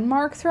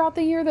Denmark throughout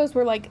the year. Those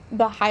were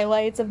the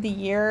highlights of the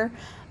year.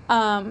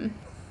 So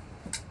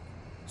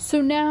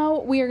now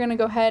we are going to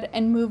go ahead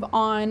and move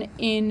on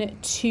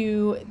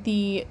into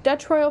the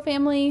Dutch royal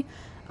family.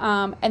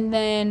 And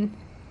then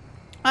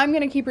I'm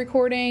going to keep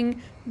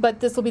recording, but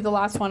this will be the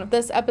last one of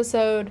this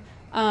episode.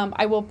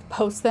 I will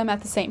post them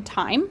at the same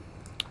time.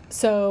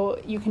 So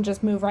you can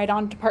just move right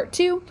on to part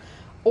 2.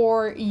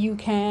 Or you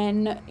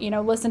can,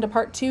 listen to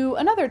part 2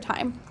 another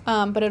time.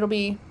 But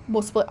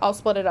I'll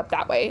split it up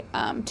that way.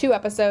 2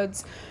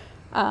 episodes,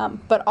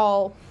 but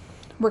I'll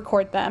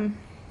record them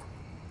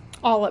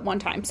all at one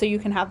time. So you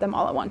can have them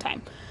all at one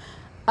time.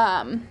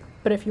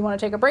 But if you want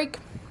to take a break,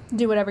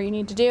 do whatever you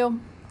need to do.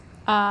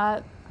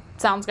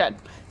 Sounds good.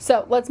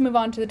 So let's move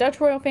on to the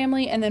Dutch royal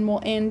family, and then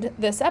we'll end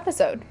this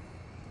episode.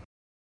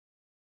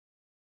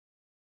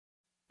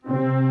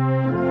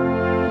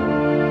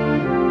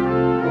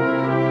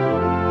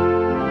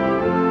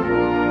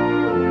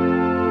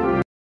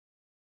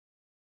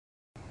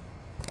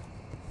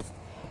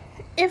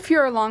 If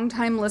you're a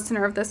longtime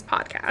listener of this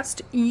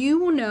podcast,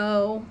 you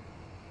know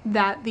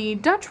that the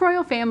Dutch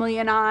royal family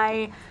and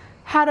I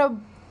had a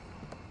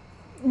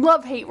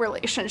love-hate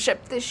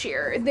relationship this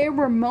year. There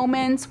were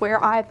moments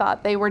where I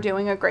thought they were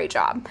doing a great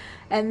job.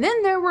 And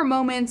then there were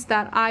moments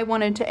that I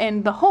wanted to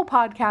end the whole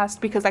podcast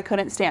because I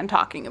couldn't stand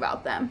talking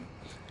about them.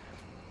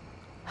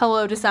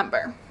 Hello,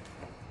 December.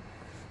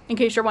 In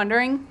case you're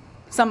wondering,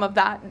 some of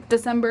that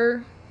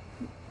December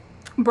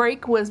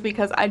break was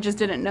because I just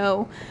didn't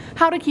know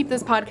how to keep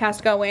this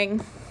podcast going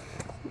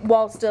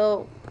while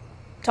still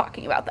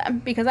talking about them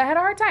because I had a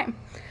hard time.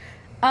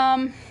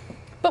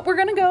 But we're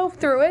gonna go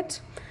through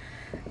it.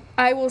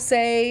 I will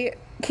say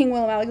King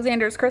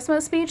Willem-Alexander's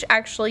Christmas speech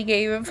actually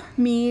gave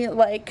me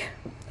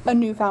a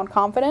newfound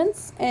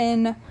confidence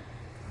in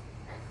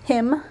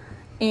him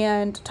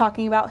and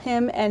talking about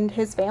him and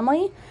his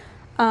family.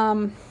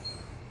 And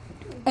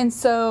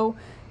so,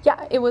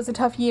 yeah, it was a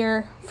tough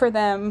year for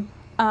them.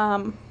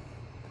 And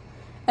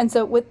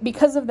so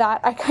because of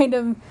that, I kind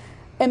of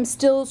am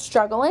still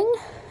struggling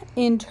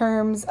in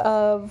terms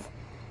of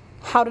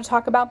how to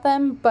talk about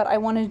them, but I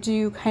want to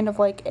do kind of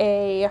like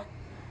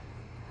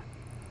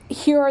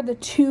here are the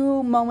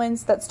two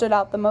moments that stood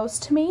out the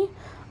most to me.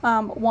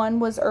 One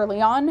was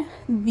early on,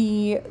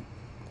 the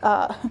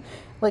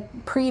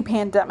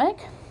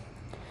pre-pandemic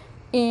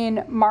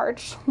in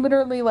March,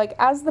 literally like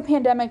as the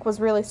pandemic was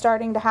really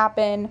starting to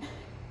happen.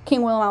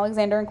 King Willem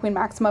Alexander and Queen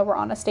Maxima were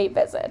on a state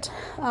visit.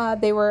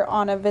 They were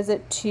on a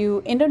visit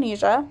to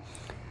Indonesia,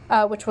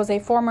 which was a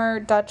former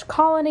Dutch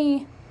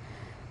colony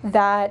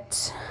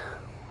that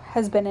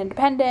has been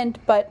independent,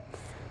 but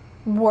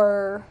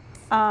there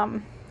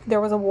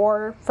was a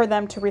war for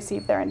them to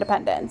receive their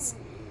independence.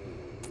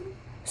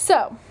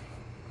 So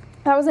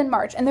that was in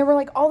March, and there were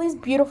like all these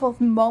beautiful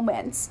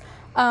moments.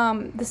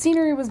 The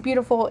scenery was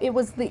beautiful. It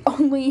was the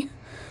only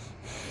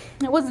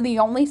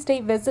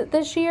state visit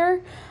this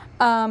year,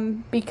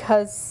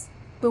 because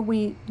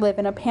we live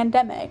in a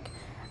pandemic.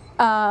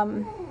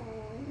 And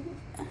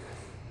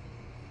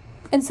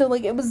so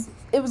like it was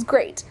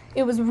great.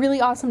 It was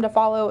really awesome to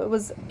follow. It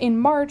was in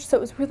March, so it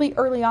was really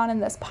early on in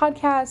this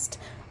podcast.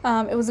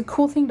 It was a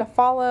cool thing to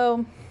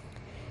follow.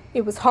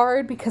 It was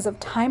hard because of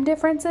time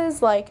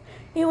differences. Like,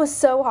 it was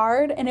so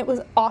hard, and it was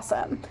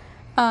awesome.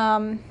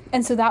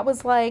 And so that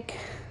was like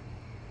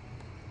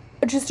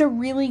just a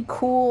really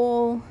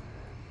cool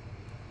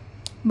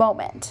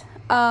moment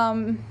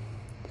that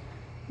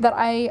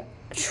I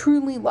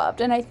truly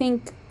loved. And I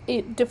think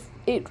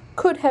it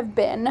could have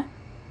been,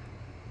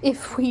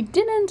 if we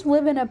didn't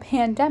live in a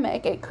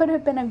pandemic, it could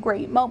have been a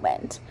great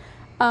moment.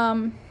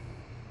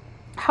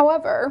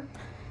 However,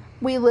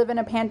 we live in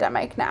a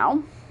pandemic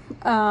now.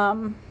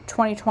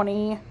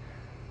 2020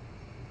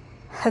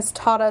 has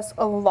taught us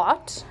a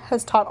lot,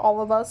 has taught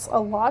all of us a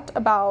lot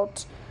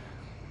about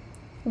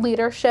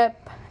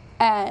leadership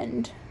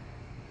and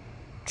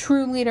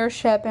true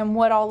leadership and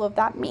what all of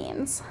that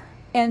means.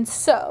 And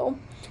so,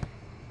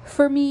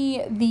 for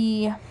me,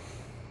 the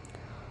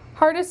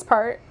hardest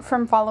part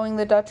from following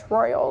the Dutch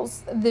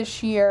royals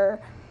this year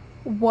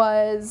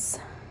was,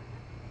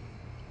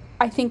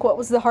 I think, what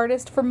was the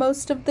hardest for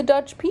most of the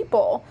Dutch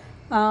people.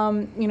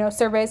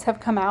 Surveys have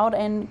come out,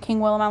 and King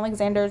Willem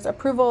Alexander's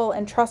approval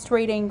and trust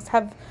ratings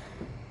have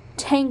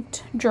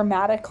tanked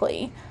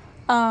dramatically.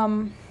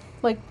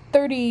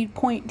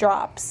 30-point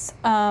drops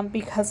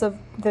because of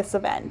this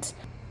event.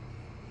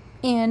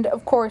 And,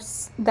 of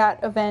course,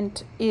 that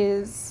event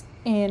is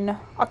in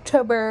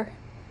October,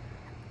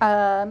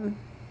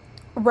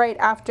 right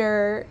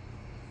after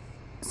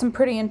some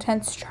pretty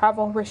intense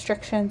travel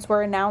restrictions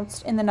were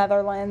announced in the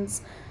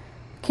Netherlands.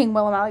 King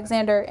Willem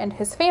Alexander and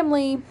his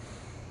family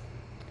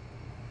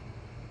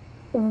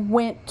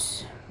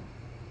went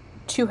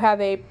to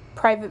have a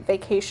private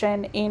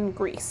vacation in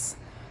Greece,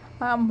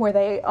 where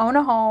they own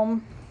a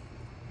home,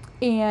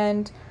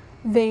 and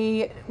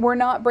they were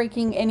not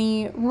breaking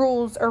any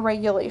rules or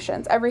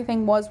regulations.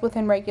 Everything was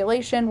within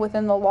regulation,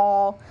 within the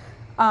law,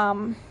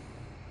 and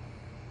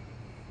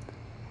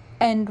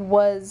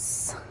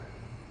was,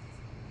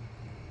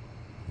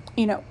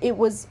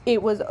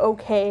 it was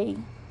okay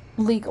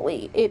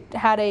legally. It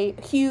had a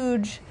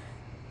huge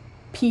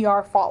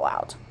PR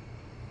fallout.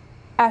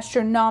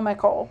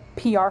 Astronomical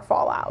PR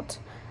fallout.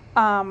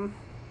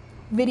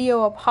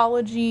 Video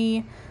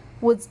apology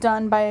was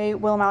done by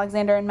Willem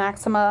Alexander and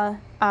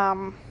Maxima.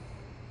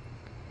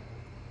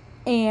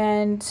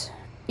 And,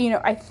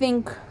 I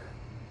think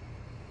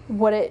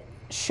what it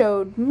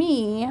showed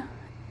me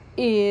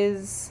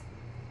is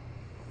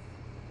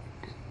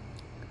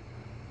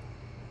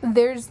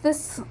there's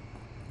this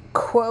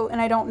quote, and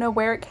I don't know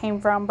where it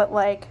came from, but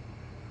like,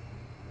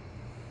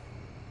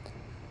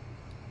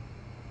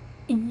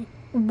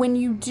 when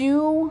you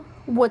do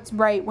what's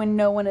right when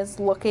no one is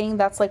looking,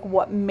 that's like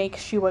what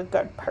makes you a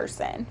good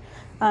person.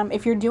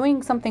 If you're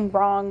doing something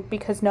wrong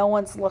because no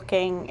one's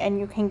looking and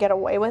you can get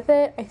away with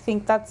it, I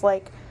think that's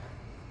like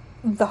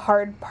the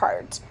hard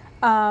part.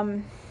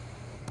 And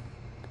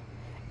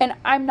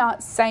I'm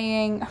not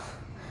saying,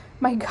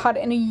 my God,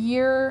 in a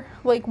year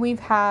like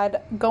we've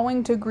had,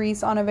 going to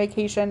Greece on a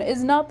vacation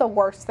is not the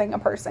worst thing a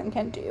person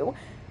can do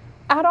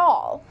at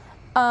all.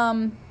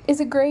 Is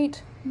it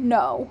great?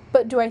 No.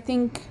 But do I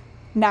think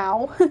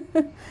now,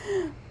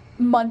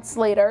 months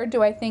later,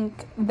 do I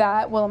think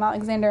that Willem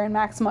Alexander and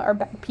Maxima are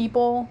bad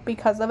people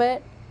because of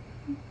it?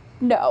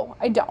 No,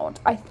 I don't.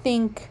 I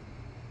think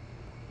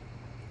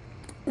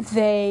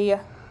I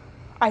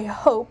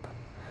hope,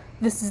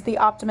 this is the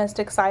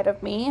optimistic side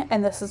of me,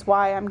 and this is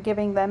why I'm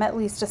giving them at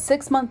least a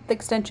 6-month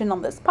extension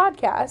on this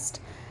podcast,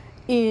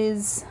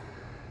 is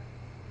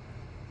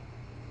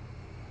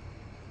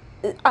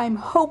I'm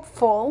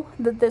hopeful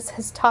that this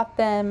has taught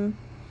them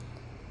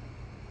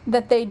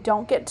that they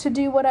don't get to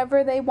do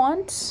whatever they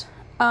want,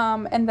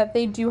 and that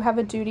they do have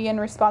a duty and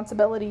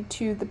responsibility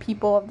to the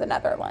people of the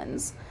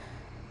Netherlands,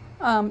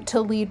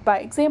 to lead by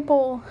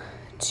example,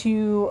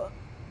 to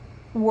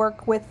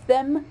work with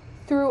them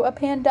through a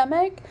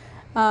pandemic,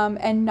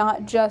 and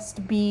not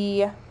just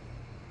be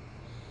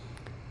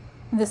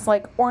this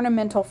like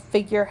ornamental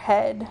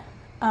figurehead.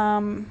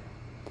 And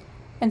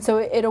so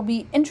it'll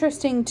be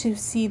interesting to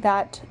see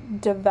that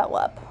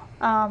develop.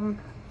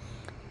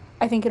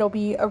 I think it'll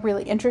be a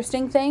really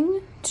interesting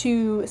thing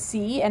to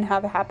see and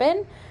have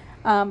happen.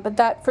 But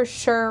that for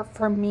sure,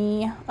 for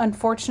me,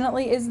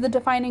 unfortunately, is the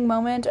defining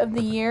moment of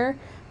the year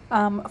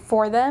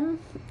for them.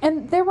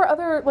 And there were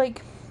other,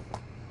 like,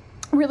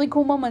 really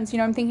cool moments. You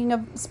know, I'm thinking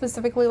of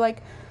specifically,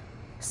 like,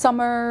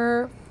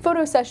 summer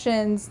photo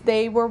sessions.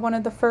 They were one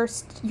of the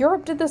first.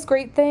 Europe did this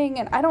great thing,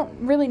 and I don't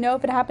really know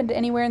if it happened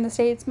anywhere in the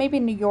States. Maybe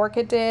in New York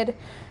it did.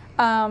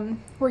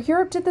 Where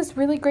Europe did this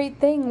really great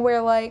thing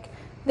where, like,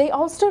 they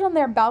all stood on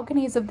their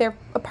balconies of their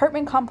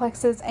apartment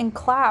complexes and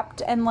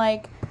clapped, and,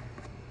 like,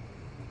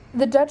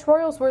 the Dutch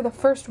royals were the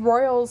first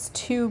royals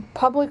to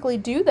publicly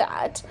do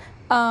that.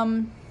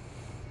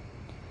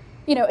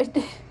 You know,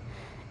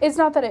 it's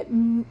not that it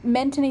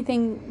meant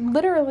anything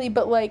literally,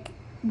 but, like,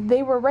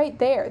 they were right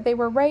there. They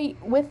were right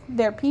with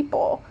their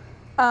people.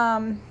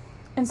 And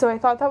so I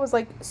thought that was,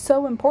 like,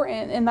 so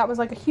important, and that was,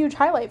 like, a huge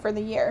highlight for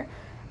the year.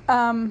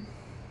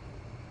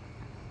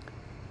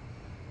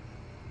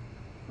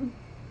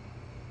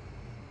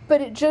 But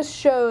it just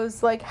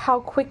shows, like, how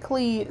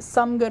quickly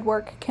some good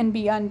work can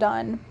be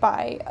undone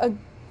by a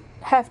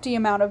hefty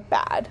amount of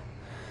bad.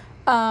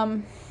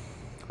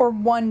 Or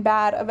one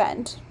bad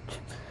event.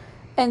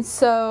 And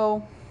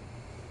so,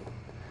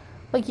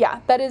 like, yeah,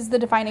 that is the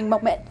defining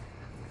moment.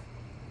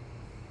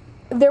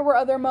 There were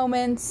other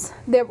moments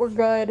that were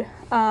good,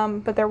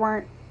 but there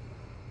weren't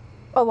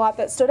a lot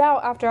that stood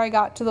out after I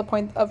got to the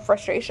point of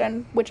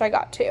frustration, which I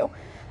got to.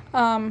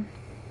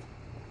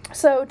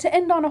 So to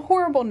end on a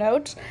horrible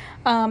note,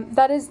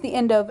 that is the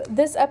end of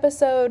this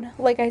episode.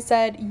 Like I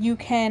said, you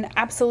can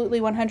absolutely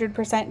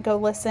 100% go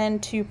listen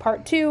to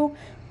part 2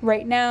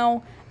 right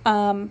now,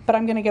 but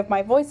I'm going to give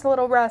my voice a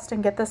little rest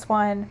and get this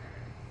one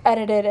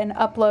edited and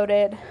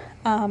uploaded,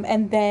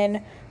 and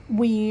then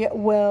we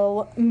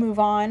will move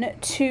on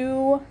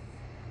to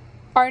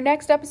our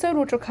next episode,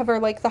 which will cover,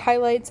 like, the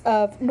highlights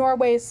of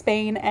Norway,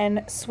 Spain,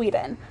 and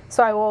Sweden.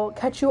 So I will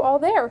catch you all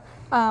there,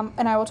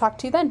 and I will talk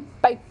to you then.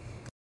 Bye.